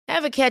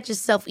Ever catch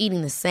yourself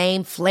eating the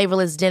same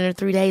flavorless dinner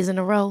 3 days in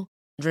a row?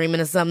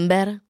 Dreaming of something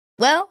better?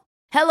 Well,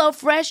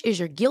 HelloFresh is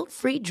your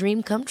guilt-free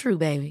dream come true,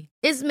 baby.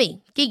 It's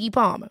me, Keke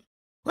Palmer.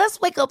 Let's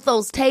wake up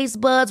those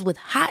taste buds with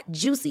hot,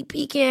 juicy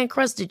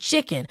pecan-crusted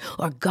chicken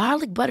or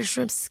garlic butter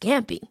shrimp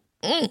scampi.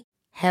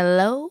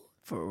 Hello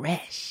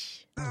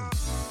Fresh.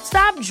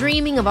 Stop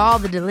dreaming of all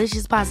the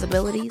delicious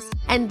possibilities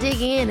and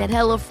dig in at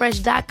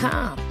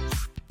HelloFresh.com.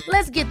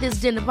 Let's get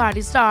this dinner party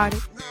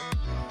started.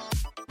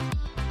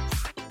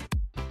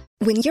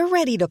 When you're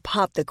ready to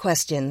pop the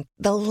question,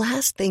 the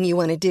last thing you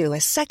want to do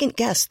is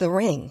second-guess the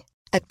ring.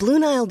 At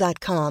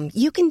BlueNile.com,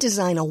 you can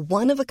design a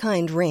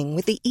one-of-a-kind ring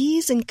with the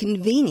ease and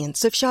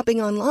convenience of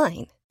shopping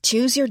online.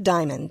 Choose your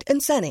diamond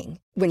and setting.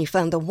 When you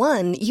find the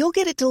one, you'll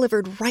get it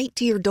delivered right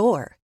to your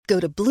door. Go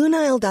to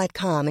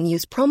BlueNile.com and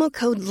use promo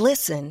code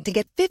LISTEN to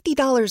get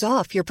 $50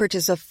 off your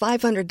purchase of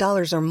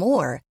 $500 or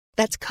more.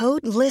 That's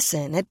code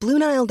LISTEN at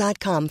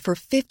BlueNile.com for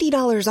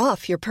 $50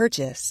 off your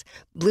purchase.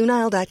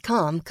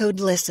 BlueNile.com, code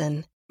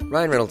LISTEN.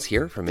 Ryan Reynolds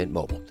here from Mint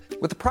Mobile.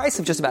 With the price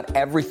of just about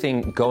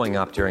everything going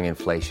up during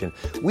inflation,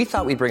 we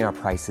thought we'd bring our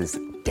prices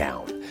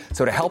down.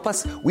 So to help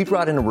us, we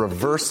brought in a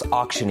reverse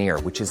auctioneer,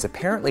 which is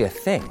apparently a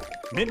thing.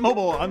 Mint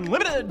Mobile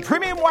Unlimited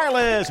Premium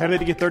Wireless. How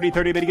to get 30,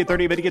 30, bit to get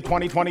 30, bit to get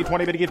 20, 20,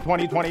 20, bit to get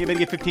 20, 20, bit to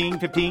get 15,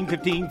 15,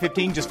 15,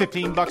 15, just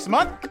 $15 a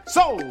month?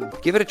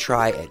 Sold! Give it a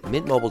try at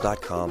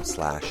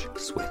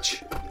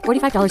mintmobile.com/switch.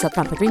 $45 up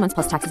front for 3 months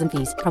plus taxes and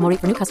fees. Promo rate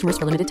for new customers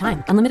for limited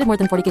time. Unlimited more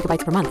than 40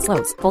 gigabytes per month.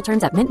 Slows full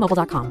terms at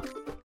mintmobile.com.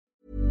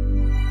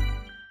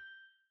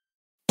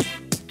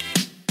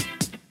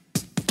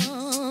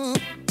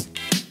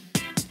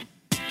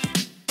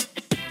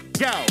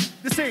 Yo,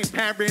 this ain't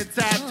parents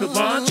out to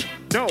lunch.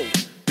 No,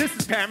 this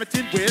is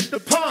parenting with the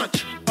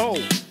punch. Oh,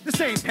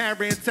 this ain't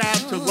parents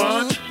out to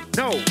lunch.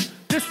 No,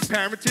 this is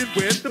parenting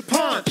with the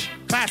punch.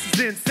 Class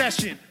is in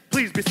session.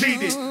 Please be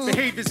seated.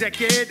 Behaviors that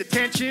get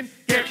attention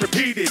get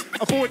repeated.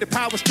 Avoid the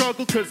power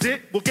struggle cause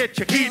it will get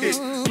you heated.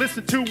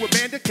 Listen to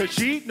Amanda cause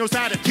she knows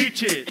how to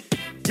teach it.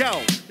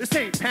 Yo, this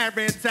ain't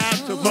parents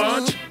out to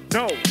lunch.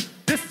 No,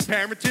 this is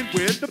parenting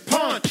with the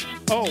punch.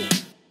 Oh.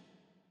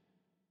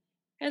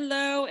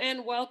 Hello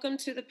and welcome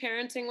to the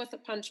Parenting with a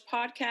Punch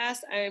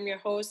podcast. I am your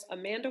host,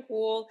 Amanda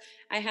Houle.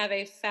 I have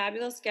a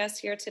fabulous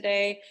guest here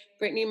today,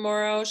 Brittany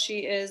Morrow.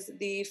 She is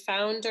the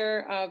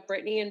founder of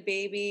Brittany and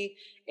Baby,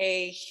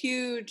 a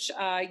huge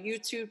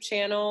YouTube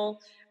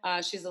channel.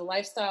 She's a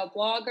lifestyle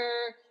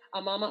blogger,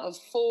 a mama of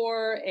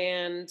 4,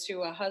 and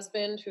to a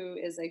husband who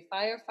is a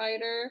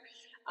firefighter.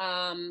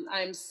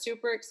 I'm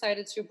super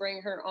excited to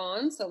bring her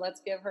on, so let's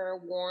give her a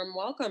warm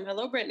welcome.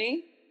 Hello,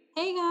 Brittany.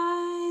 Hey,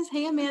 guys.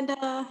 Hey,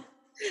 Amanda.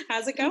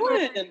 How's it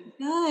going?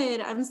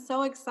 Good. I'm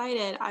so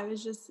excited. I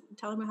was just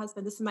telling my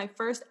husband, this is my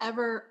first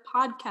ever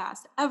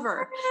podcast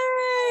ever.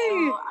 So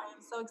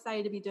I'm so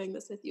excited to be doing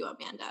this with you,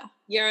 Amanda.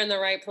 You're in the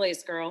right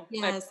place, girl.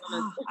 Yes.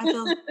 I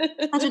feel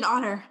such an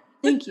honor.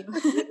 Thank you.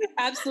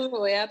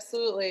 Absolutely.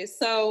 Absolutely.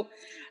 So,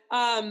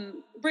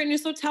 Brittany,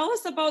 so tell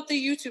us about the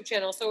YouTube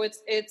channel. So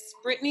it's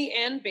Brittany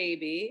and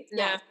Baby.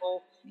 Yes.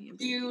 Now,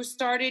 you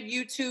started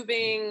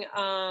YouTubing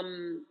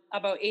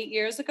about 8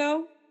 years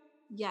ago?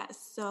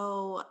 Yes.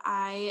 So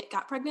I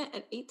got pregnant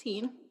at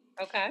 18.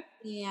 Okay.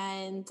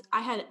 And I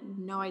had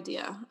no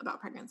idea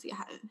about pregnancy. I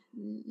had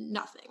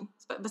nothing,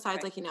 but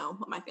besides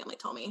what my family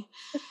told me,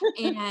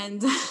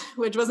 and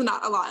which was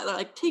not a lot. They're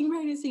like, teen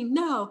pregnancy,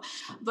 no.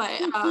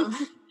 But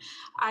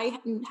I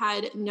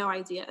had no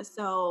idea.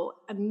 So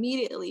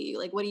immediately,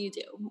 what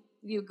do?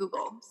 You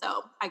Google.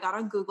 So I got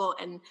on Google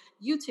and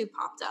YouTube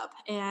popped up,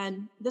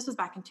 and this was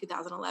back in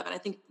 2011. I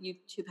think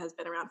YouTube has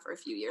been around for a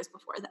few years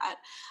before that,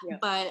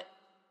 but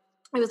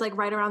it was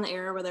right around the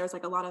era where there was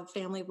a lot of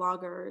family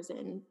vloggers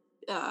and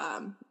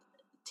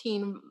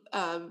teen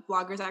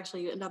vloggers.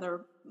 Actually,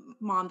 another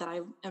mom that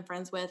I am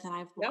friends with and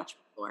I've watched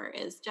before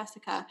is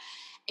Jessica.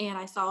 And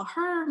I saw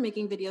her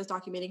making videos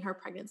documenting her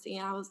pregnancy.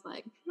 And I was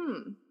like,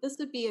 this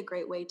would be a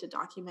great way to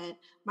document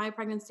my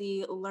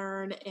pregnancy,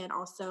 learn, and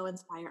also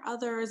inspire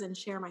others and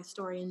share my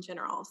story in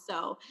general.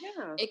 So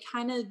it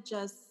kind of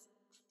just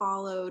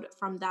followed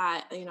from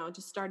that,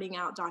 just starting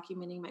out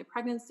documenting my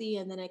pregnancy,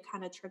 and then it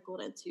kind of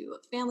trickled into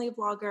family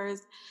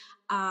vloggers.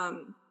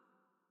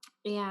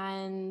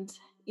 And,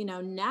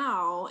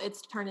 now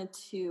it's turned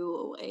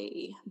into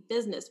a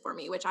business for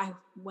me, which I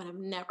would have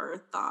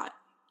never thought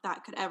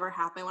that could ever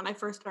happen. When I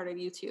first started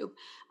YouTube,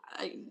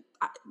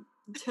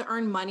 to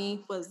earn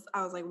money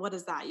I was like, what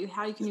is that?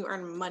 How can you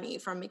earn money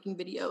from making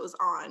videos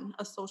on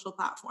a social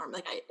platform?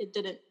 It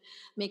didn't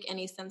make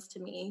any sense to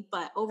me.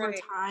 But over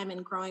time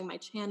and growing my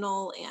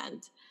channel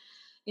and,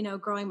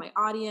 growing my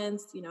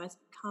audience, it's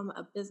become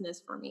a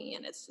business for me.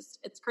 And it's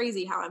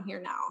crazy how I'm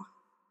here now.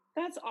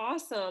 That's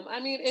awesome. I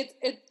mean,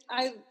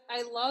 I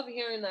love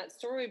hearing that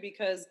story,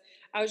 because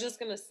I was just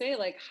going to say,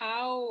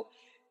 how,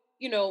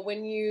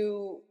 when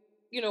you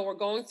were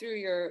going through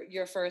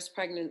your first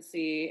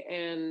pregnancy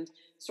and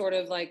sort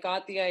of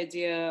got the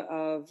idea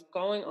of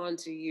going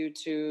onto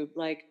YouTube,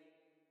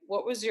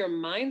 what was your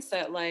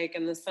mindset like,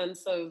 in the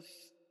sense of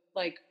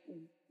what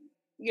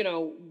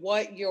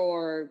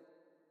your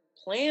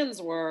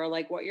plans were,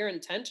 like what your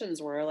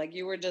intentions were. Like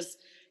you were just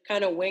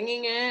kind of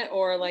winging it,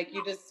 or like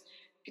you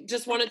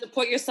just wanted to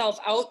put yourself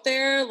out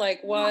there.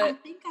 Like what? Well, I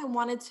think I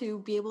wanted to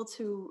be able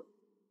to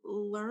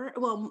learn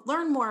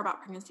more about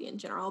pregnancy in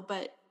general,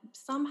 but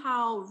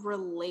somehow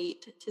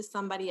relate to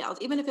somebody else,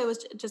 even if it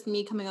was just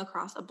me coming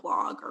across a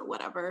blog or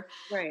whatever.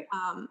 Right.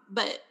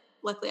 But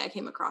luckily I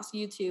came across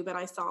YouTube and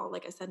I saw,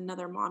 like I said,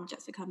 another mom,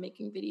 Jessica,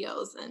 making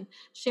videos and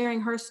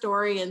sharing her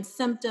story and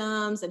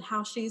symptoms and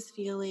how she's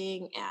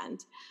feeling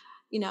and,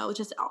 you know,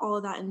 just all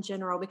of that in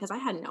general, because I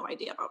had no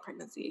idea about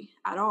pregnancy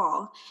at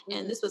all. Mm-hmm.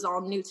 And this was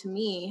all new to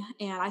me.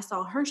 And I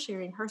saw her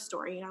sharing her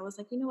story and I was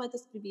like, you know what,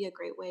 this would be a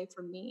great way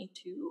for me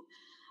to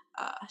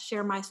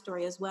share my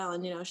story as well.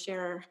 And, you know,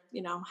 share,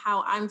 you know,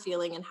 how I'm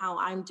feeling and how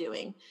I'm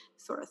doing,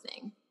 sort of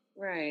thing.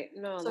 Right.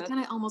 No, so it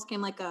kind of almost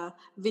came like a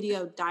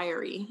video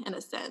diary in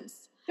a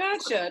sense.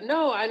 Gotcha.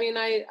 No, I mean,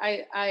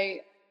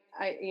 I,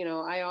 you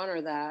know, I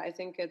honor that. I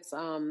think it's,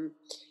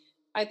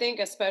 I think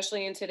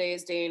especially in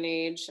today's day and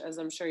age, as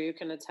I'm sure you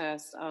can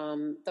attest,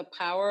 the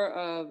power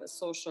of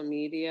social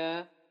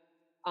media,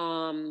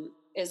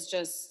 is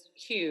just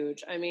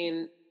huge. I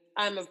mean,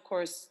 I'm of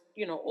course,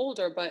 you know,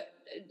 older, but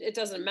it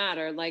doesn't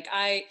matter. Like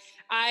I,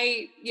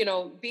 you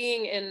know,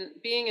 being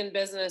in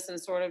business and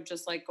sort of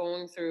just like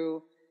going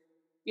through,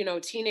 you know,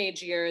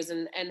 teenage years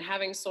and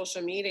having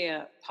social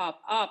media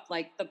pop up,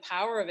 like the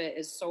power of it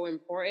is so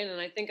important. And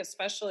I think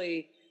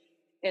especially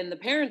in the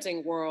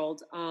parenting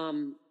world,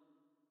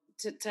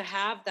 to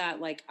have that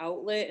like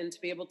outlet and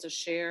to be able to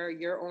share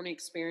your own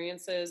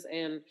experiences.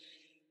 And,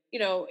 you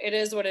know, it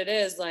is what it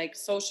is. Like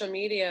social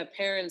media,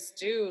 parents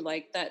do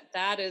like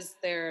that is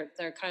their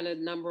kind of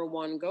number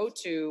one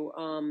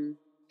go-to,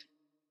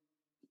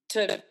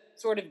 to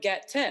sort of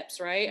get tips,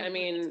 right? I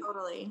mean,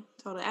 totally.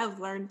 I've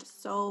learned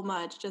so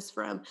much just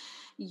from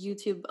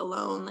YouTube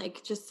alone.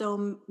 Like just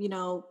so, you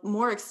know,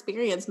 more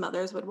experienced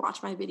mothers would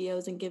watch my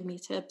videos and give me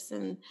tips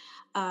and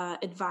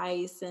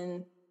advice.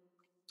 And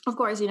of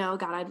course, you know,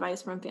 got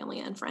advice from family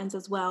and friends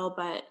as well.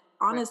 But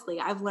honestly,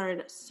 right. I've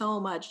learned so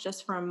much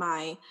just from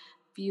my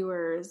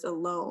viewers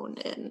alone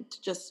and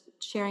just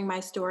sharing my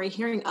story,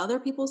 hearing other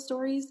people's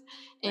stories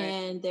right.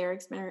 and their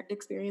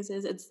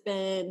experiences. It's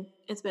been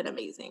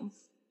amazing.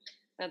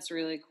 That's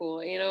really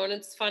cool. You know, and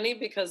it's funny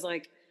because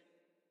like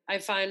I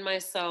find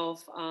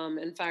myself,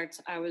 in fact,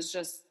 I was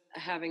just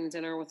having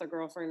dinner with a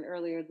girlfriend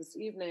earlier this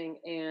evening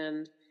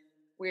and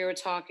we were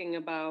talking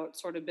about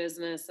sort of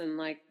business and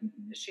like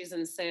mm-hmm. she's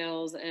in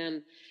sales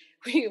and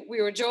we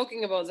were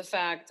joking about the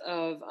fact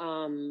of,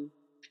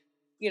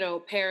 you know,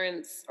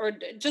 parents or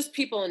just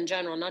people in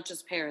general, not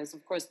just parents.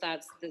 Of course,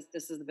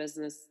 this is the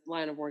business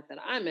line of work that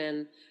I'm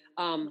in.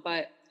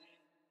 But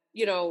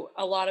you know,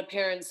 a lot of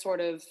parents sort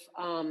of,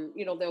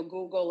 you know, they'll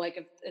Google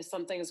like if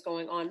something is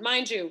going on.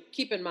 Mind you,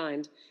 keep in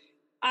mind,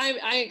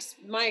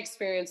 my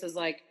experience is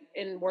like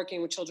in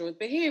working with children with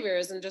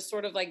behaviors and just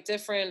sort of like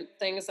different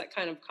things that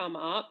kind of come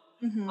up.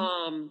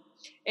 Mm-hmm.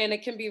 And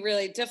it can be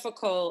really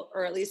difficult,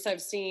 or at least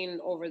I've seen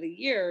over the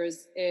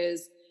years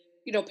is,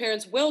 you know,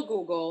 parents will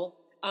Google,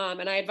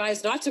 and I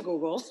advise not to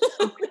Google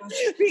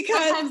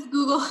because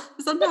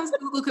sometimes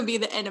Google can be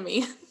the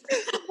enemy.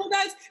 Well,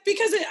 that's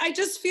because I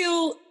just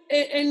feel,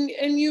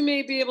 and you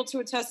may be able to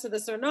attest to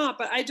this or not,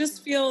 but I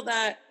just feel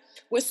that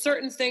with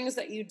certain things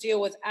that you deal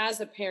with as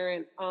a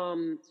parent,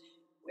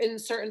 and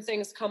certain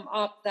things come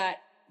up that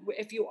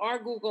if you are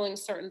Googling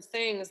certain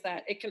things,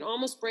 that it can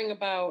almost bring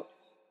about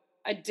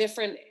a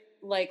different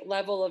like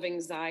level of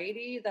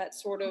anxiety that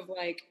sort of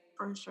like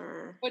for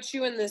sure puts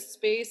you in this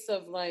space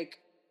of like,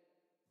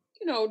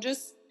 you know,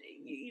 just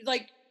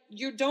like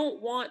you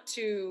don't want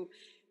to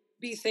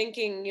be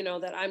thinking, you know,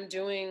 that I'm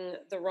doing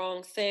the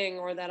wrong thing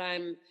or that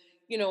I'm,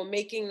 you know,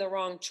 making the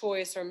wrong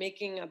choice or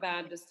making a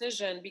bad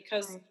decision,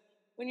 because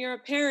when you're a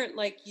parent,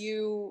 like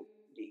you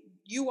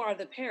are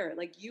the parent,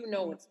 like, you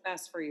know, what's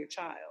best for your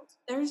child.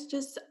 There's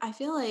just, I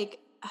feel like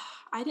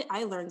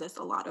I learned this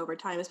a lot over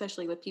time,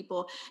 especially with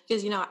people,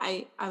 because, you know,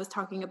 I was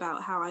talking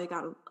about how I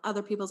got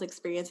other people's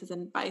experiences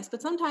and advice,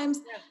 but sometimes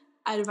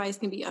advice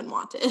can be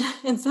unwanted.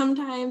 And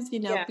sometimes, you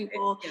know,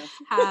 people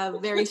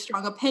have very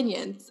strong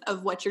opinions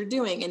of what you're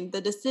doing and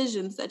the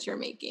decisions that you're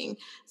making.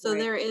 So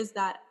there is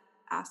that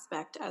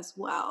aspect as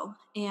well.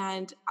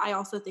 And I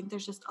also think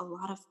there's just a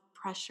lot of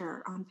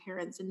pressure on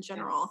parents in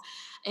general.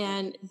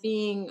 And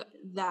being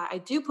that I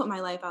do put my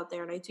life out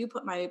there and I do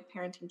put my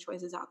parenting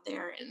choices out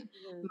there and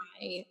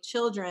my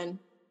children,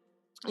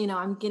 you know,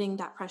 I'm getting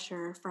that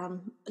pressure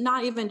from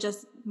not even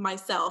just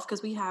myself,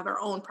 because we have our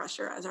own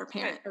pressure as our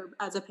parent or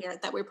as a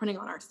parent that we're putting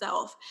on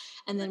ourselves.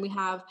 And then we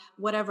have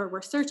whatever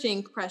we're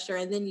searching pressure.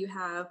 And then you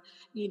have,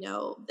 you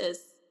know,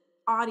 this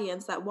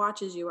audience that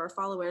watches you, our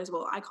followers.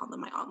 Well, I call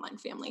them my online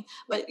family,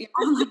 but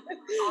online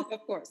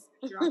of course.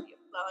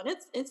 And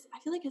it's, I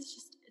feel like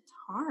it's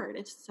hard.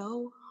 It's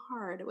so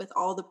hard with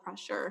all the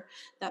pressure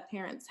that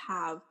parents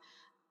have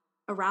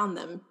around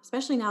them,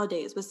 especially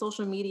nowadays with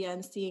social media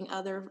and seeing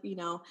other, you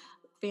know,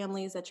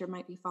 families that you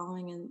might be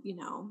following. And, you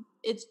know,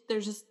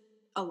 there's just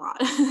a lot.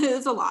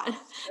 It's a lot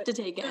to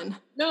take in.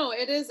 No,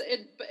 it is.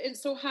 And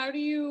so how do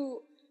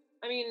you,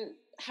 I mean,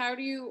 how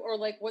do you, or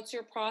like, what's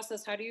your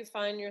process? How do you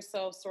find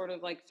yourself sort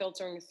of like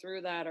filtering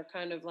through that, or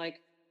kind of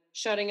like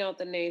shutting out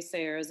the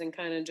naysayers and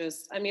kind of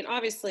just, I mean,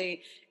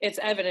 obviously it's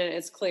evident,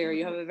 it's clear.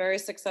 You have a very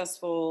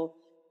successful,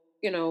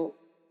 you know,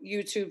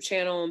 YouTube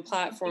channel and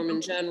platform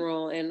in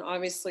general. And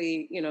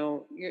obviously, you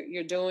know,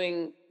 you're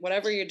doing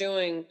whatever you're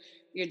doing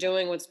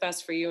what's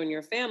best for you and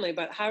your family.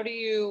 But how do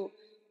you,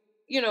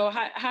 you know,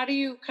 how do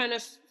you kind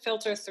of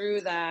filter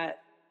through that,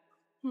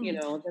 you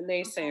know, the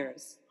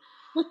naysayers?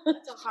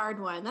 That's a hard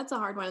one. That's a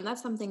hard one. And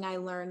that's something I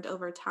learned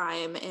over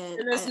time. And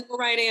there's no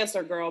right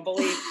answer, girl,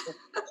 believe me.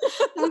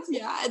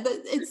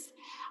 it's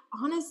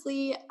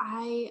honestly,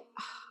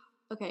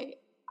 okay,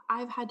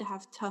 I've had to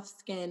have tough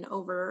skin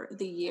over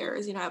the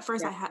years. You know, at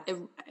first I had,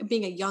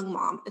 being a young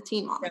mom, a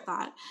teen mom at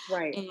that,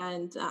 right,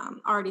 and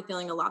already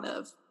feeling a lot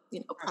of,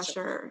 you know,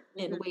 pressure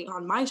and weight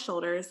on my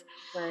shoulders.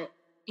 Right.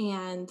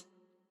 And,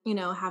 you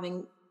know,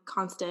 having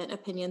constant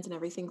opinions and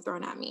everything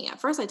thrown at me. At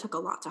first I took a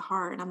lot to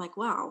heart, and I'm like,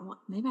 wow,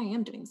 maybe I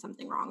am doing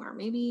something wrong, or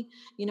maybe,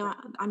 you know,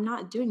 I'm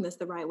not doing this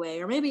the right way,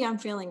 or maybe I'm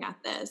failing at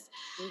this.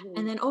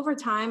 And then over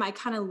time, I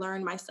kind of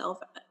learned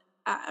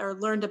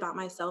about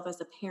myself as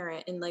a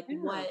parent, and like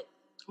what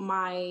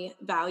my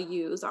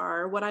values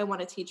are, what I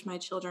want to teach my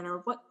children, or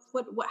what,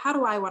 how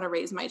do I want to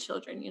raise my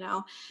children, you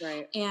know?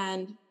 Right.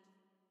 And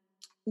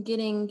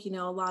getting, you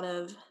know, a lot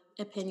of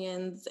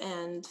opinions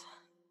and,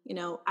 you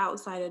know,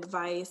 outside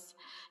advice.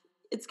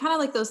 It's kind of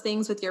like those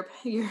things with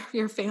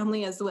your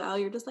family as well.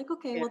 You're just like,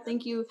 okay, well,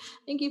 thank you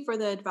for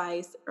the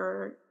advice,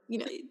 or, you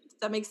know,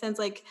 that makes sense.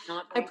 Like,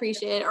 I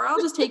appreciate it, or I'll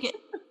just take it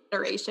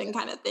consideration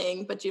kind of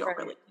thing. But you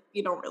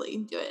don't really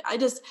do it.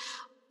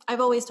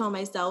 I've always told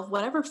myself,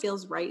 whatever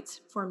feels right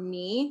for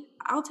me,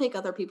 I'll take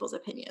other people's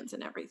opinions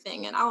and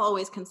everything, and I'll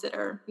always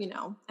consider, you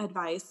know,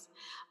 advice.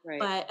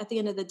 Right. But at the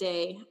end of the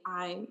day,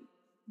 I'm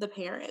the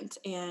parent,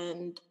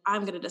 and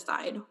I'm going to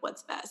decide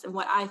what's best and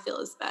what I feel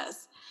is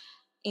best.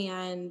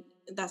 And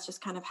that's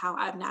just kind of how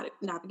I've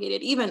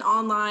navigated, even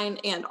online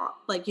and,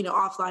 like, you know,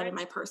 offline in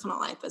my personal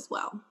life as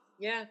well.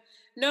 Yeah.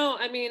 No,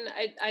 I mean,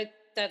 I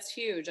that's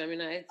huge. I mean,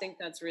 I think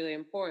that's really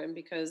important,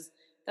 because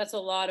that's a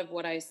lot of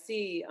what I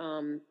see,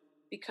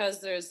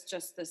 because there's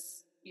just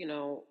this, you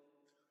know,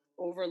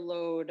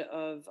 overload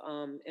of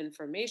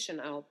information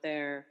out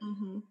there,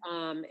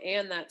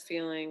 and that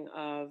feeling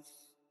of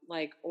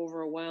like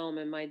overwhelm.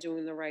 Am I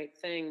doing the right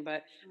thing?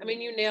 But I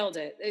mean, you nailed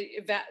it.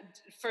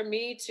 For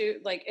me too,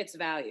 like, it's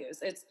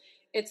values.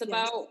 It's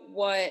about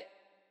what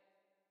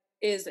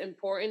is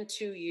important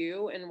to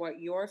you and what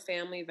your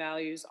family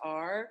values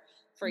are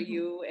for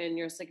you and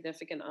your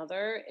significant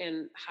other,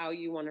 and how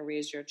you want to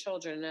raise your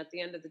children. And at the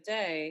end of the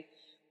day,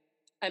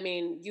 I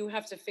mean, you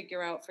have to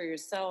figure out for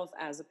yourself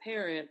as a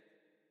parent,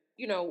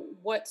 you know,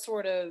 what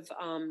sort of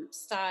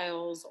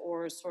styles,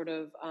 or sort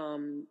of,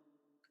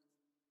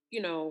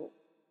 you know,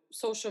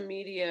 social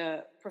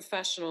media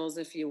professionals,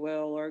 if you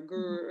will, or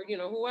guru, you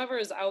know, whoever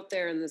is out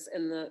there in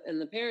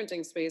the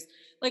parenting space,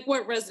 like,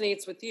 what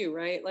resonates with you,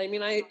 right? Like, I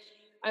mean,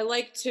 I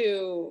like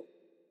to,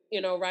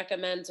 you know,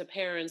 recommend to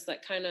parents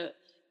that kind of,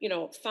 you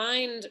know,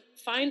 find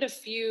a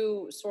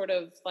few sort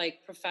of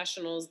like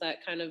professionals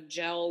that kind of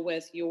gel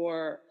with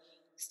your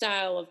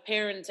style of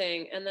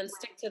parenting, and then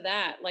stick to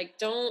that. Like,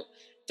 don't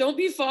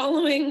be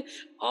following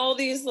all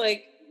these,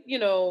 like, you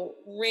know,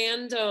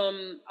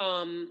 random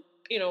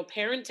you know,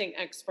 parenting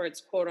experts,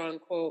 quote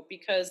unquote,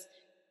 because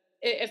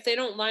if they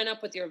don't line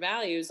up with your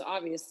values,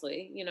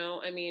 obviously, you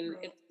know, I mean,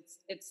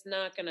 it's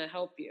not going to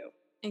help you.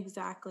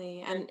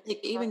 Exactly. And it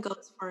even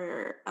goes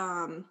for,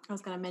 I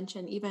was going to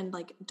mention, even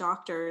like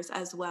doctors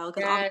as well,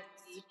 because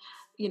obviously,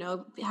 you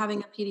know,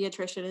 having a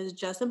pediatrician is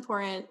just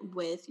important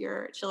with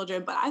your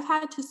children. But I've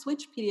had to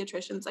switch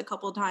pediatricians a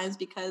couple of times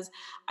because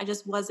I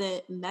just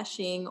wasn't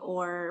meshing,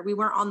 or we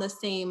weren't on the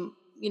same,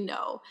 you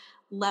know,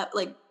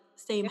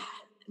 same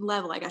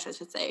level, I guess I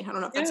should say. I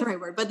don't know if that's the right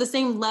word, but the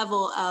same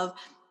level of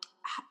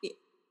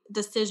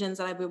decisions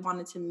that I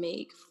wanted to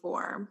make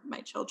for my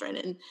children.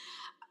 And,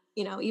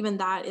 you know, even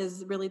that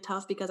is really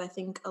tough, because I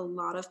think a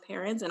lot of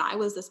parents, and I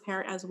was this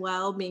parent as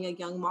well, being a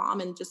young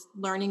mom and just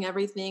learning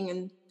everything,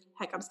 and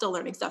heck, I'm still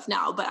learning stuff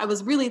now, but I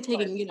was really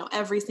taking, you know,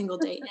 every single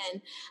day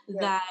in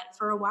that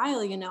for a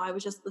while, you know, I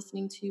was just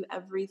listening to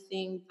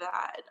everything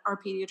that our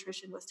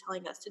pediatrician was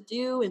telling us to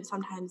do, and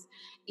sometimes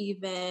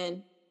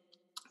even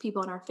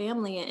people in our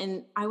family.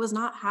 And I was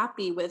not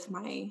happy with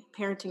my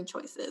parenting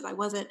choices. I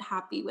wasn't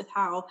happy with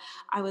how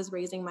I was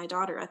raising my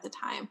daughter at the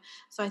time.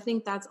 So I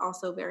think that's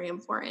also very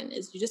important,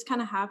 is you just kind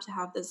of have to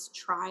have this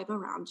tribe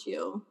around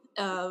you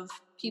of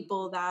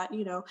people that,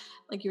 you know,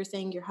 like you were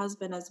saying, your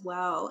husband as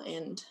well,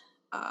 and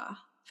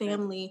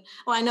family.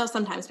 Well, I know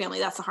sometimes family,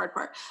 that's the hard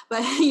part,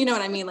 but you know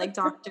what I mean? Like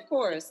doctor, of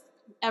course,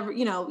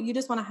 you know, you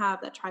just want to have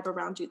that tribe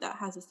around you that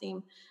has the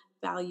same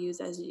values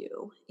as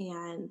you,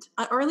 and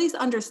or at least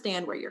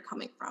understand where you're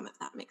coming from, if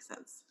that makes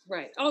sense.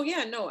 Right. Oh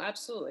yeah, no,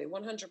 absolutely.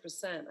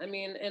 100%. I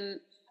mean, and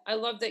I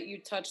love that you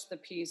touched the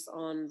piece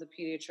on the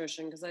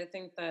pediatrician, because I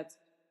think that's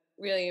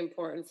really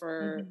important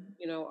for,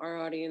 you know, our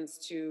audience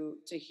to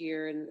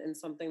hear, and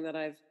something that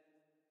I've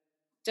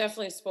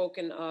definitely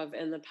spoken of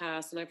in the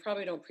past, and I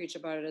probably don't preach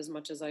about it as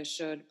much as I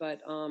should,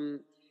 but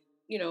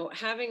you know,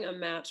 having a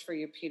match for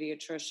your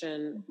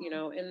pediatrician, you Mhm.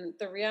 know, and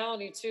the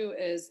reality too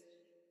is,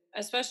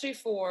 especially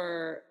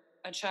for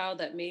a child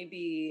that may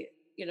be,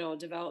 you know,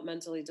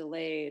 developmentally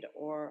delayed,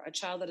 or a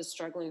child that is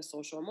struggling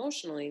social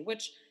emotionally,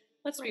 which,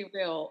 let's Right. be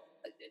real,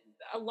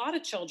 a lot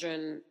of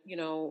children, you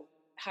know,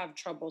 have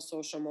trouble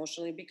social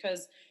emotionally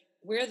because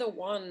we're the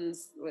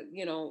ones,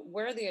 you know,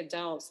 we're the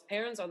adults.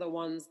 Parents are the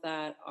ones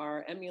that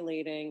are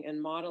emulating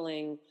and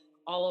modeling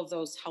all of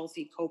those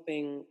healthy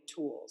coping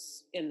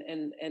tools and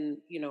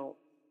you know,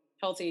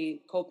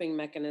 healthy coping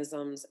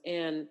mechanisms.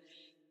 And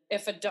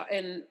if a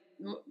and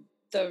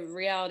the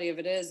reality of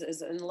it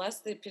is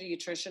unless the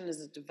pediatrician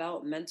is a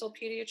developmental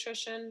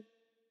pediatrician,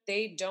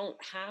 they don't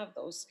have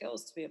those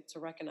skills to be able to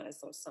recognize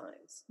those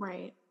signs.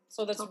 Right.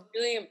 So that's So,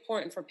 really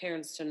important for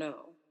parents to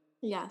know.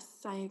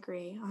 yes, I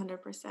agree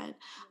 100%.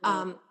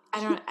 Yeah.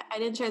 I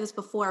didn't share this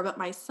before, but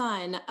my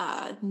son,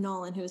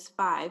 Nolan, who's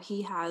 5,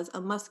 he has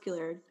a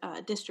muscular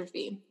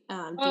dystrophy.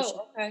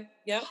 Oh, okay.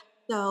 Yep.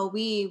 So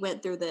we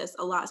went through this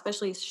a lot,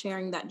 especially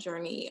sharing that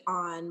journey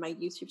on my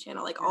YouTube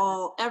channel, like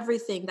Yeah.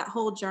 everything, that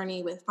whole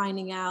journey with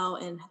finding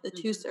out and the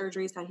 2 Mhm.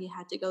 surgeries that he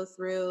had to go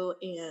through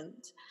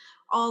and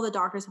all the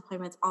doctor's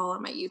appointments, all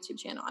on my YouTube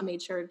channel. I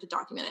made sure to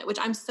document it, which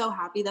I'm so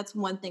happy. That's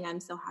one thing I'm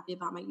so happy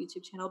about my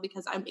YouTube channel,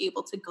 because I'm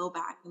able to go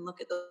back and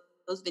look at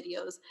those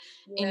videos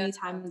Yeah.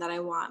 anytime that I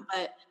want.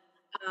 But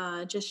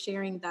just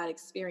sharing that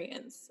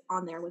experience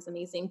on there was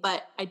amazing.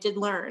 But I did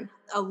learn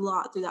a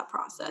lot through that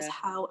process, Yeah.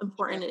 how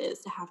important it is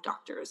to have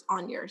doctors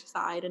on your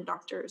side and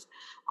doctors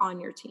on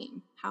your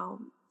team. How,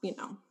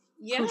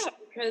 Yeah, crucial.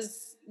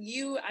 because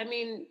you, I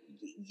mean,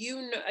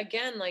 you know,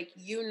 again, like,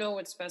 you know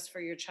what's best for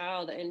your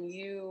child, and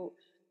you,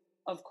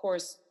 of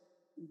course,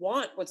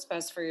 want what's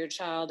best for your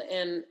child,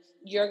 and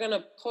you're going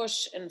to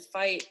push and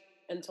fight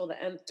until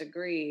the nth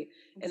degree.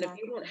 And if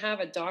you Exactly. don't have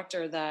a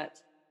doctor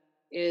that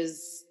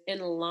is in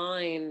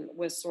line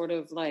with sort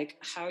of like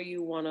how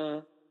you want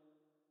to,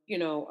 you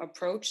know,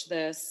 approach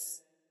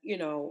this, you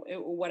know,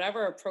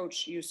 whatever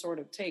approach you sort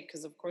of take,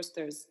 because of course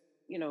there's,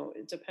 you know,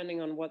 depending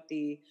on what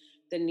the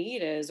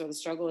need is or the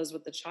struggle is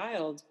with the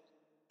child,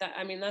 that,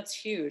 I mean, that's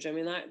huge. I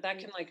mean, that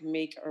can like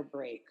make or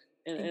break,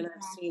 and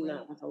I've seen Exactly.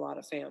 that with a lot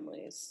of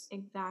families.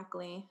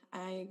 Exactly.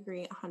 I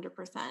agree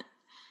 100%.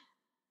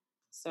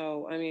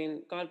 So I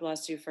mean, God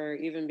bless you for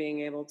even being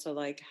able to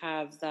like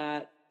have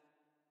that,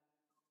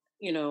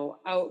 you know,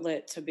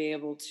 outlet to be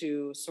able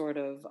to sort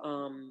of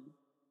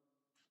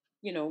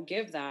you know,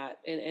 give that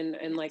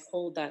and like Yes.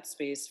 hold that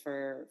space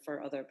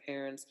for other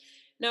parents.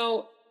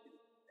 Now,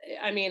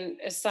 I mean,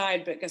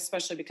 aside, but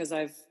especially because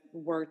I've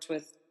worked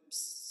with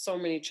so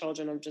many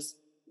children of just,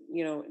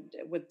 you know,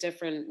 with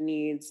different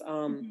needs.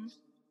 Mhm.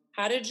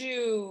 How did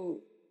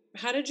you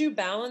how did you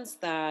balance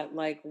that,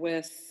 like,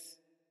 with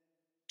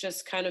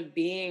just kind of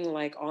being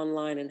like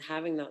online and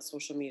having that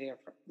social media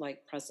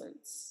like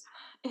presence?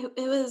 It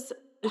was,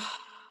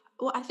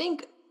 well, I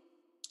think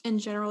in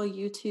general,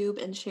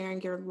 YouTube and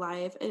sharing your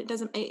life, it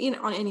doesn't,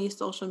 on any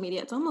social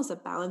media, it's almost a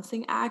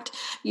balancing act.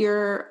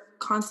 You're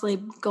constantly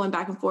going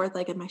back and forth,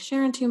 like, am I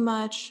sharing too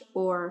much?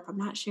 Or if I'm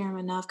not sharing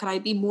enough, could I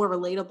be more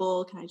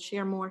relatable? Can I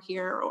share more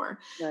here? Or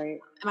Right,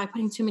 am I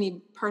putting too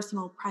many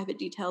personal, private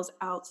details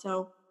out?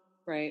 So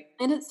right.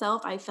 in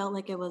itself, I felt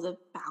like it was a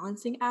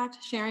balancing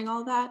act, sharing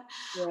all that.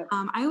 Yeah,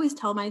 I always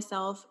tell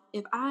myself,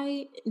 if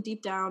I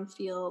deep down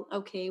feel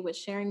okay with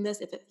sharing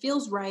this, if it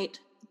feels right,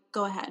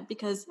 go ahead,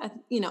 because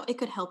it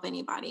could help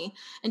anybody.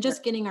 And right,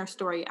 just getting our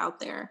story out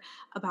there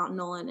about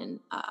Nolan and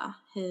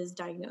his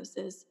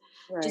diagnosis,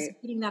 just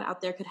right. getting that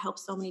out there could help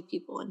so many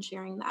people, and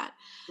sharing that.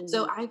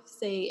 So Mhm. I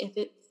say, if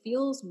it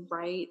feels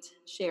right,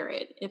 share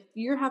it. If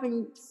you're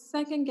having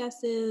second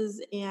guesses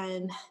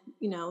and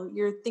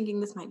you're thinking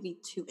this might be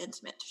too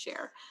intimate to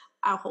share,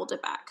 I'll hold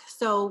it back.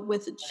 So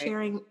with Right.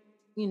 sharing,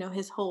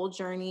 his whole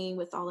journey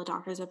with all the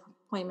doctor's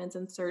appointments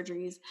and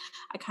surgeries,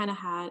 I kind of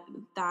had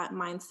that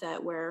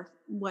mindset where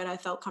what I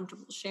felt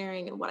comfortable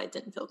sharing and what I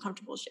didn't feel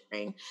comfortable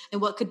sharing, and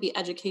what could be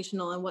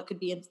educational and what could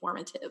be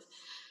informative.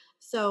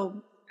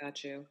 So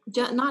Got you.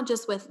 Yeah. not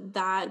just with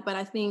that, but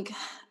I think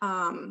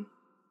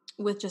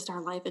with just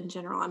our life in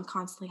general, I'm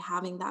constantly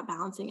having that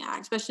balancing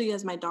act, especially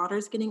as my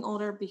daughter's getting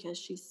older, because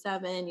she's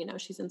 7,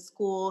 she's in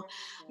school.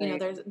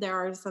 Right. There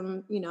are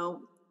some,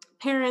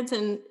 parents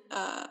and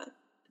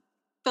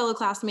fellow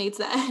classmates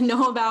that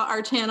know about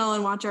our channel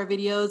and watch our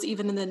videos,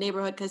 even in the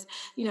neighborhood, because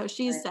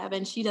she's Right.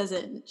 7, she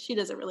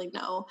doesn't really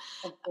know.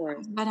 Of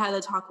course. I've had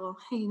to talk, well,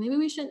 hey, maybe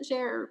we shouldn't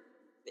share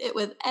it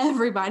with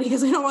everybody,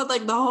 because we don't want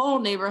like the whole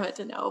neighborhood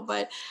to know.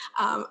 But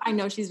I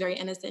know she's very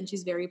innocent,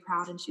 she's very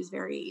proud, and she's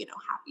very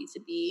happy to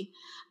be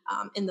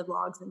in the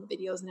vlogs and the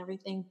videos and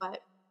everything. But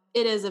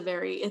it is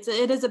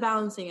it is a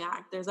balancing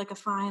act. There's like a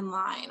fine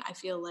line, I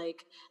feel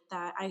like,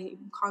 that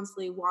I'm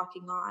constantly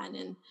walking on,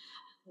 and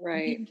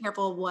Right. being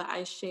careful of what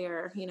I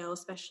share,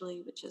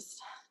 especially with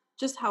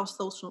just how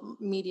social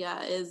media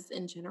is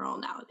in general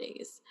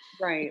nowadays.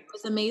 Right.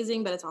 It's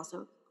amazing, but it's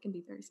also can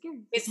be very scary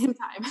at the same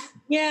time.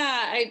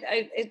 Yeah,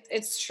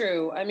 it's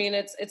true. I mean,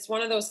 it's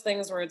one of those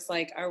things where it's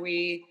like, are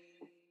we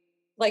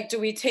like, do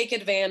we take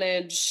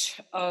advantage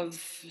of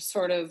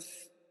sort of,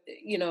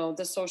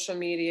 the social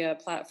media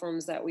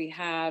platforms that we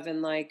have,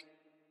 and like,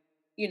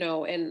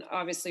 and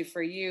obviously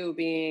for you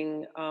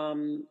being,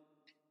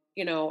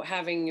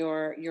 having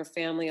your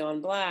family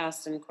on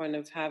blast and kind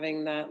of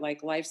having that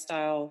like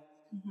lifestyle,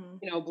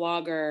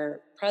 blogger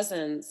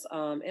presence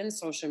in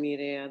social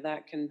media,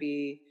 that can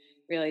be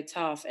really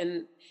tough.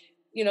 And,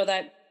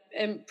 that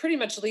and pretty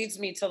much leads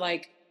me to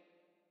like,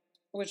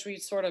 which we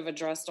sort of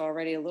addressed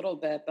already a little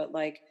bit, but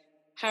like,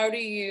 how do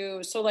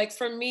you, so like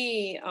for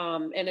me,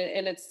 and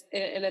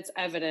it's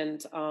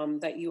evident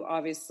that you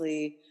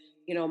obviously,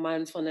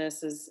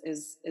 mindfulness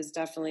is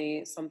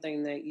definitely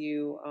something that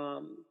you,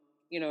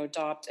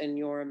 adopt in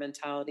your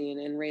mentality and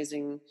in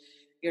raising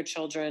your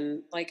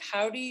children. Like,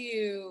 how do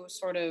you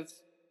sort of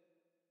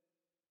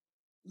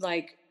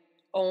like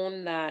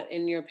own that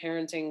in your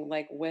parenting,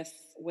 like with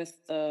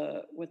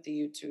the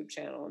YouTube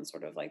channel and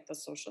sort of like the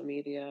social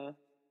media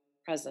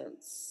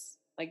presence?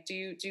 Like, do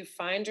you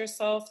find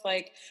yourself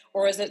like,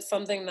 or is it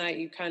something that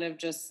you kind of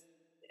just,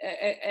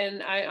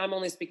 and I'm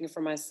only speaking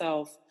for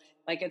myself,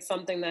 like it's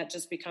something that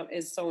just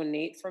is so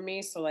innate for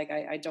me. So like,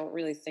 I don't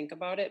really think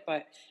about it,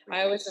 but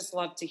I always just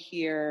love to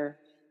hear,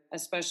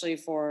 especially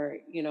for,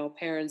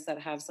 parents that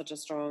have such a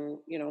strong,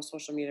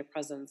 social media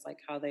presence, like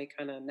how they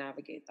kind of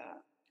navigate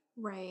that.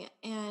 Right.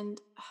 And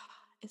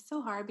it's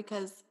so hard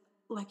because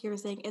like you were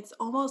saying, it's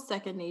almost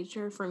second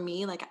nature for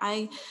me. Like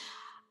I'm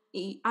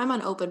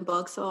an open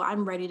book, so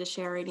I'm ready to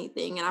share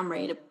anything and I'm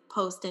ready to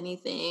post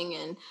anything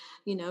and,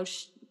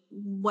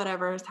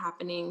 whatever is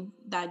happening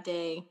that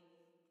day.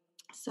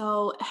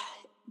 So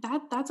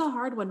that's a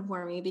hard one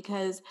for me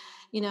because,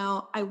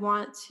 I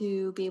want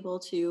to be able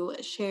to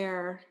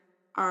share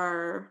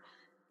our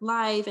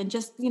life and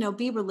just,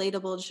 be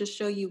relatable, just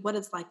show you what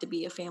it's like to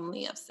be a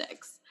family of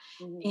 6.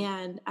 Mm-hmm.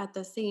 And at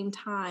the same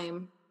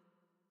time,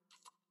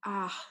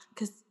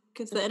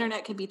 because the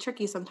internet can be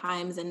tricky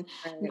sometimes, and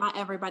not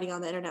everybody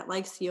on the internet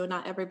likes you.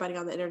 Not everybody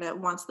on the internet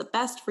wants the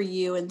best for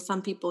you. And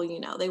some people,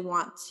 they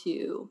want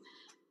to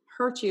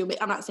hurt you.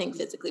 I'm not saying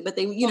physically, but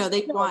they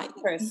want.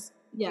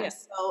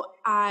 Yes. So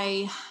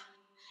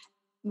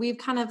we've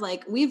kind of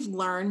like, we've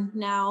learned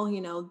now,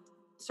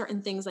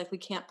 certain things like we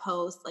can't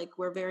post, like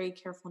we're very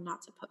careful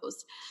not to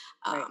post,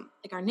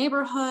 like our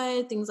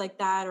neighborhood, things like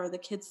that, or the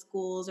kids'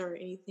 schools or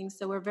anything.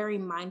 So we're very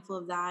mindful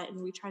of that. And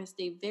we try to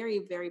stay very,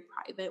 very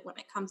private when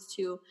it comes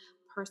to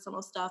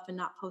personal stuff and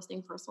not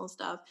posting personal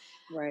stuff.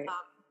 Right.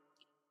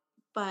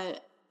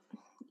 But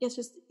it's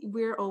just,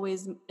 we're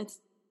always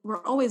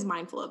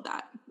mindful of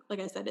that. Like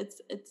I said, it's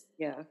I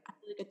feel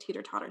like a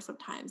teeter-totter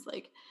sometimes,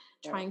 like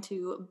trying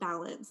to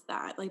balance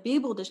that, like be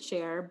able to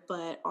share,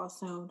 but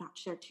also not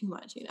share too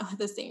much, at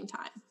the same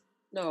time.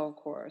 No, of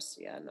course.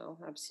 Yeah, no,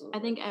 absolutely.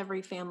 I think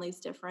every family's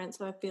different.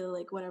 So I feel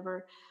like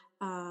whatever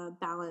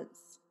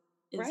balance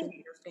is in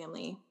your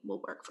family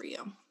will work for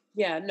you.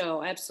 Yeah,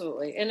 no,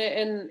 absolutely. And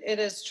it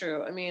is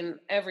true. I mean,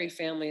 every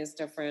family is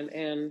different,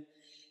 and,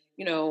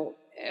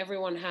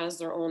 everyone has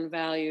their own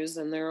values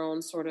and their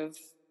own sort of,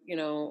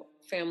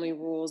 family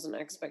rules and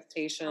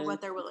expectations. Or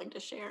what they're willing to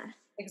share.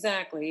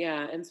 Exactly.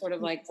 Yeah. And sort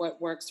of like what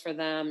works for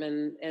them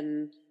and,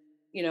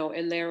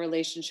 in their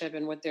relationship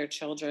and with their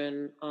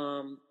children.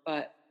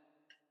 But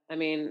I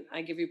mean,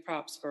 I give you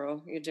props,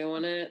 girl. You're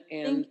doing it.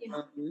 And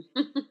thank you.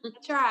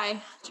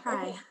 Try.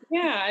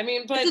 Yeah. I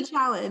mean, but it's a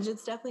challenge.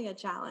 It's definitely a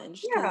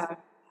challenge. Yeah.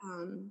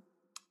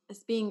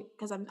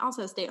 Because I'm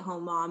also a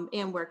stay-at-home mom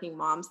and working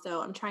mom.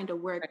 So I'm trying to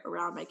work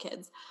around my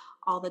kids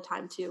all the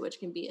time too, which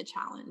can be a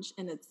challenge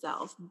in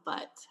itself,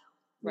 but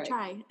we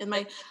try. And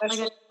like I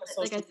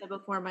said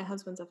before, my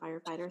husband's a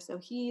firefighter, so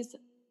he's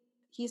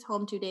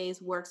home 2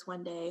 days, works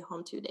 1 day,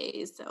 home 2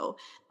 days. So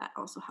that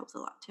also helps a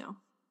lot too.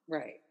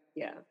 Right.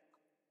 Yeah.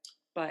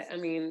 But I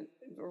mean,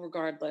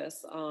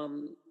 regardless,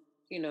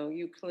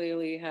 you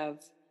clearly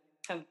have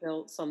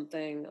built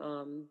something,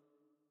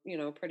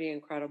 pretty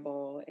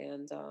incredible.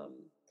 And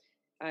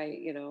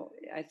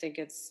I think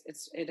it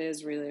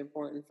is really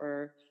important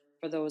for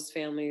those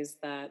families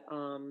that,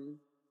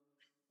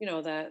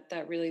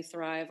 that really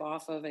thrive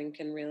off of and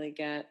can really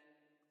get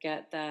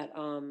that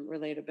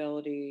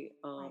relatability,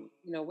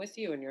 with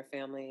you and your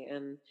family.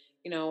 And,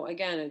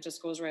 again, it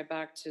just goes right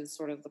back to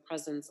sort of the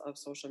presence of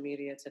social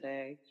media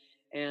today.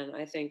 And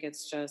I think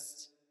it's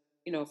just,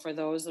 for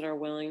those that are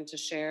willing to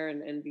share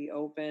and be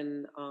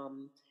open,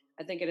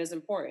 I think it is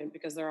important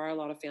because there are a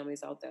lot of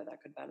families out there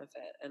that could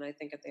benefit. And I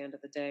think at the end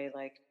of the day,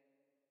 like,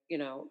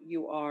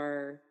 you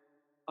are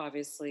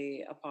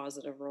obviously a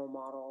positive role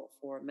model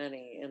for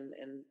many,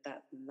 and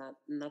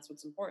that's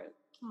what's important.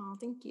 Oh,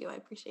 thank you. I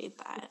appreciate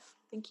that.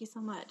 Thank you so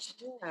much.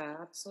 Yeah,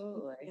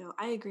 absolutely.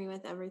 I agree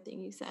with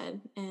everything you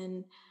said.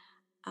 And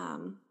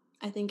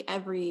I think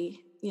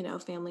every,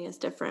 family is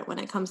different when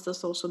it comes to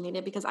social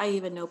media, because I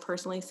even know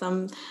personally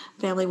some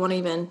family won't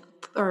even,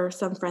 or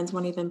some friends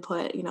won't even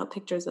put,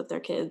 pictures of their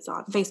kids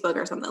on Facebook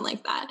or something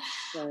like that.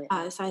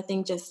 Right. So I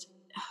think just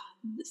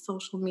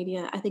social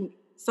media, I think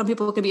some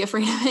people could be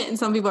afraid of it and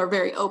some people are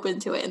very open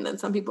to it. And then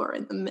some people are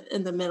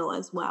in the middle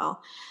as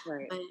well.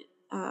 Right.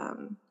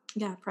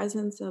 But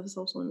presence of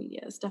social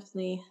media is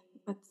definitely,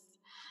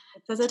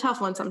 that's a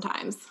tough one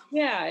sometimes.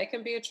 Yeah, it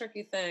can be a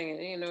tricky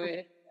thing. You know,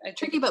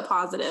 tricky but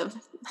positive.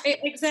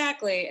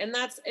 Exactly. And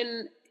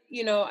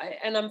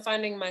and I'm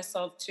finding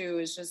myself too,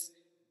 is just,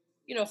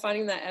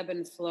 finding that ebb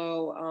and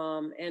flow,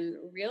 and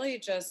really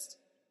just,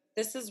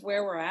 this is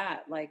where we're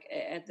at. Like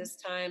at this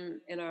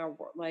time in our,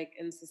 like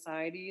in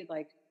society,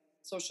 like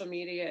social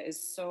media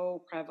is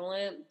so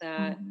prevalent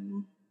that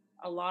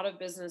a lot of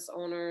business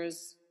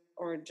owners,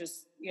 or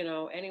just,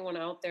 anyone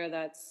out there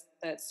that's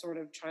sort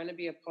of trying to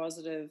be a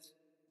positive,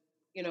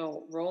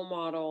 role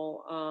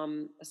model,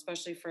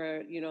 especially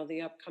for,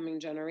 the upcoming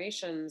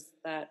generations,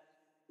 that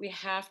we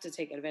have to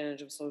take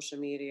advantage of social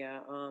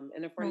media.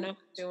 And if we're not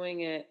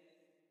doing it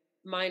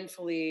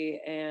mindfully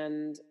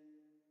and,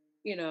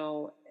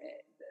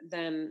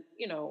 then,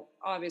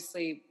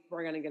 obviously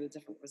we're going to get a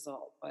different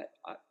result. But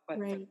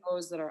for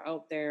those that are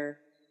out there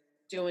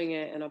doing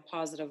it in a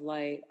positive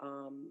light,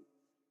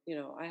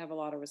 I have a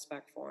lot of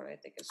respect for it.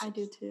 I think I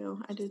do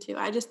too.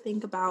 I just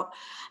think about,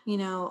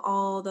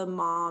 all the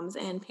moms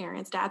and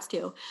parents, dads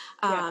too,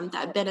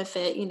 that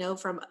benefit,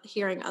 from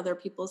hearing other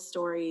people's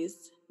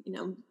stories,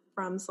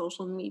 from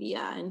social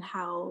media, and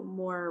how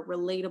more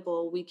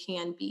relatable we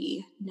can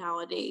be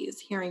nowadays,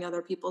 hearing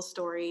other people's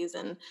stories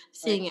and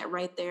seeing it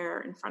right there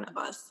in front of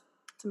us.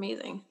 It's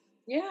amazing.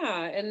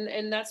 Yeah.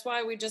 And that's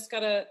why we just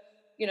gotta,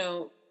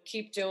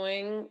 keep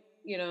doing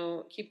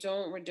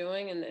what we're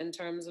doing in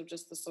terms of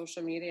just the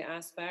social media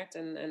aspect,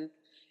 and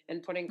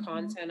putting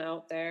content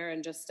out there,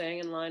 and just staying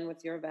in line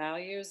with your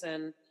values.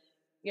 And,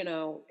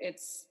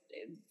 it's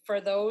for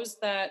those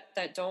that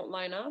don't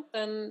line up,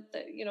 then,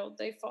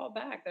 they fall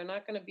back. They're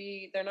not going to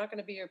be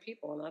your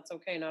people, and that's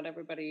okay. Not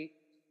everybody's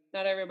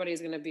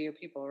going to be your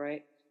people.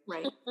 Right.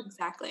 Right.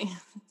 Exactly.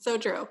 So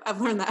true. I've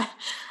learned that.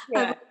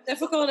 Yeah.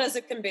 Difficult as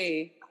it can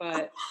be,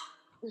 but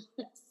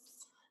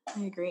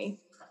I agree.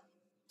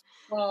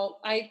 Well,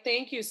 I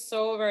thank you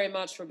so very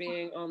much for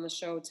being on the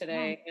show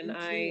today. And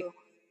I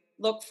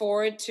look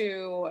forward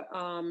to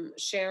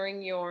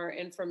sharing your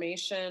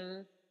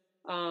information.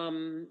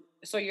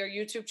 So your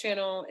YouTube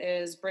channel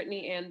is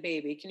Brittany and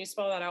Baby. Can you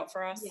spell that out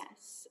for us?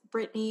 Yes.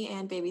 Brittany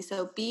and Baby.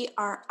 So Britney.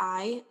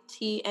 I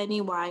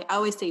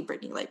always say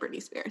Brittany like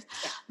Britney Spears,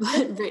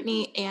 but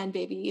Brittany and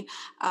Baby,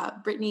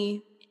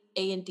 Brittany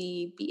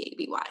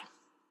ANDBABY.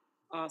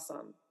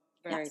 Awesome.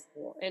 Very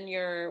cool. And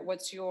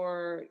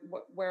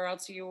where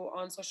else are you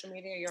on social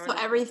media? So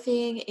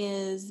everything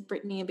is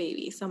Brittany and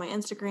Baby. So my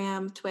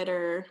Instagram,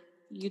 Twitter,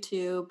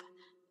 YouTube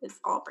is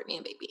all Brittany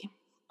and Baby.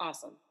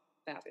 Awesome.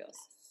 Fabulous.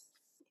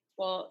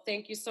 Well,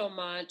 thank you so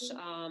much.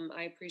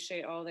 I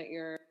appreciate all that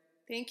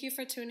Thank you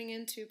for tuning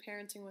in to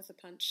Parenting with a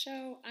Punch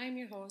show. I'm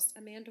your host,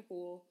 Amanda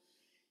Houle.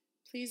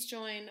 Please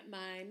join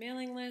my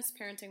mailing list,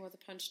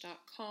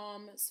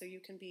 parentingwithapunch.com, so you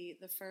can be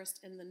the first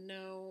in the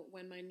know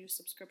when my new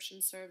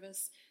subscription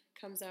service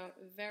comes out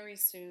very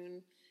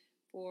soon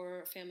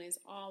for families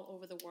all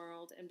over the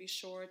world. And be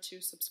sure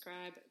to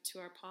subscribe to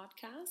our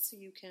podcast so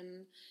you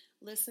can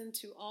listen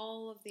to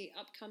all of the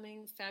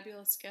upcoming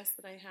fabulous guests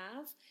that I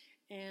have,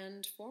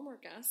 and former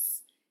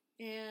guests.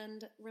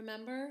 And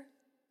remember,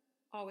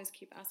 always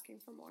keep asking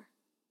for more.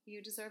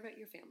 You deserve it.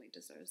 Your family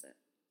deserves it.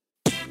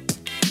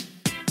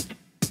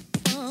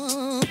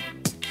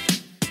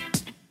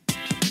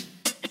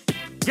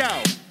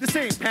 Yo, this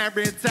ain't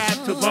Parents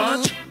Out to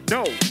Lunch.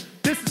 No,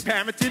 this is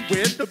Parenting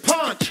with the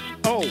Punch.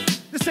 Oh,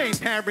 this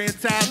ain't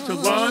Parents Out to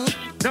Lunch.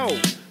 No,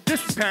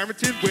 this is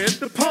Parenting with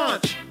the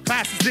Punch.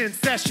 Class is in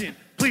session.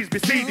 Please be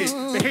seated.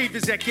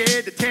 Behaviors that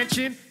get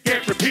attention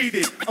get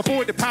repeated.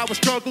 Avoid the power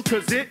struggle,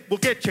 cause it will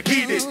get you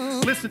heated.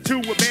 Listen to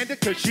Amanda,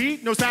 cause she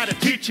knows how to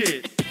teach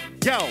it.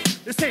 Yo,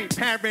 this ain't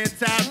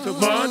Parents Out to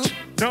Lunch.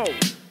 No,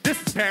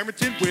 this is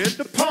Parenting with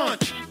the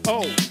Punch.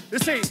 Oh,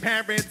 this ain't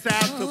Parents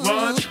Out to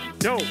Lunch.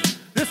 No,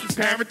 this is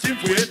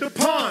Parenting with the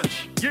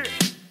Punch. Yeah,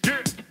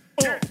 yeah,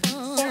 yeah.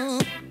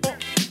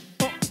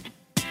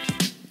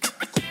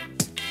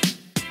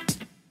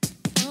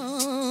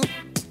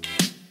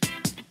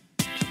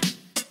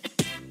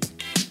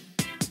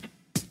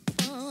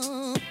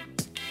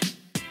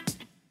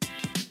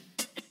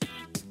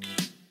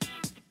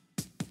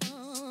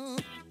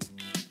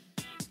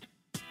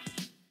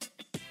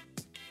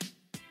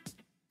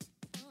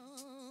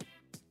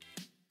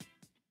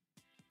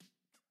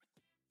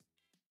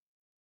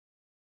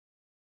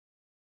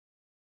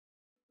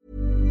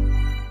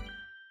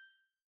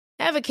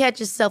 Ever catch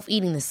yourself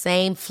eating the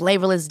same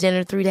flavorless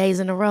dinner 3 days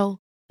in a row?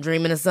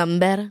 Dreaming of something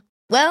better?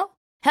 Well,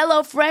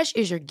 HelloFresh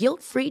is your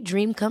guilt-free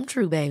dream come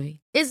true, baby.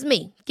 It's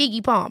me,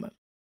 Keke Palmer.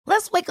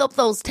 Let's wake up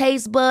those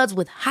taste buds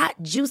with hot,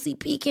 juicy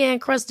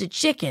pecan-crusted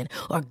chicken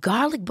or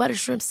garlic butter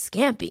shrimp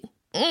scampi.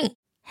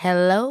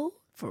 Hello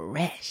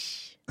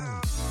Fresh.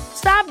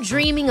 Stop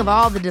dreaming of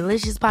all the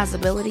delicious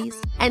possibilities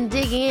and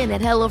dig in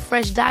at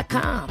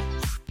HelloFresh.com.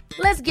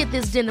 Let's get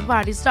this dinner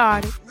party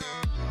started.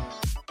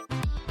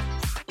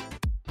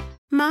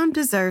 Mom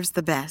deserves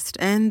the best,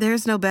 and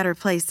there's no better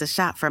place to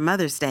shop for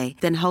Mother's Day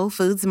than Whole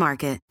Foods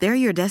Market. They're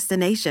your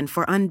destination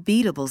for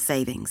unbeatable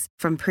savings,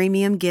 from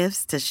premium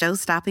gifts to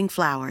show-stopping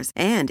flowers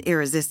and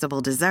irresistible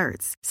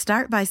desserts.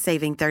 Start by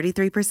saving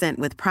 33%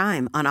 with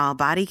Prime on all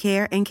body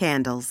care and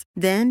candles.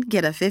 Then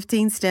get a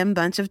 15-stem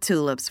bunch of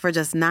tulips for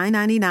just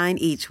 $9.99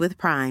 each with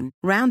Prime.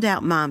 Round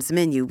out Mom's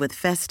menu with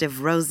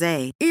festive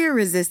rosé,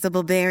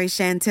 irresistible berry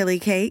chantilly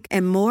cake,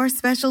 and more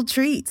special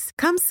treats.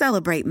 Come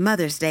celebrate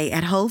Mother's Day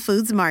at Whole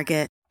Foods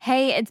Market.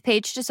 Hey, it's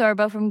Paige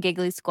DeSorbo from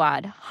Giggly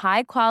Squad.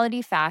 High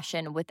quality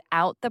fashion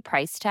without the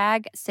price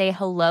tag. Say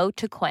hello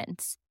to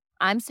Quince.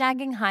 I'm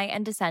snagging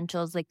high-end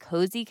essentials like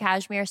cozy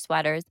cashmere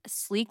sweaters,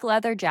 sleek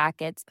leather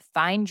jackets,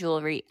 fine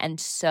jewelry, and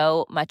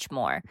so much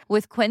more.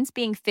 With Quince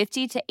being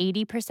 50 to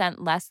 80%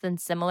 less than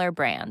similar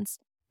brands.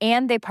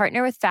 And they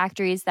partner with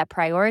factories that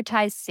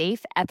prioritize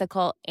safe,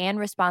 ethical, and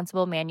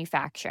responsible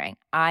manufacturing.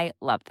 I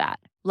love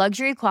that.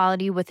 Luxury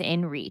quality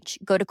within reach.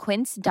 Go to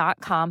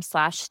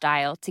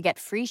quince.com/style to get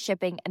free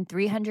shipping and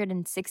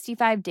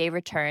 365-day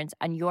returns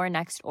on your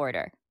next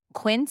order.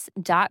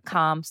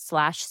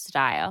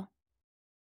 Quince.com/style.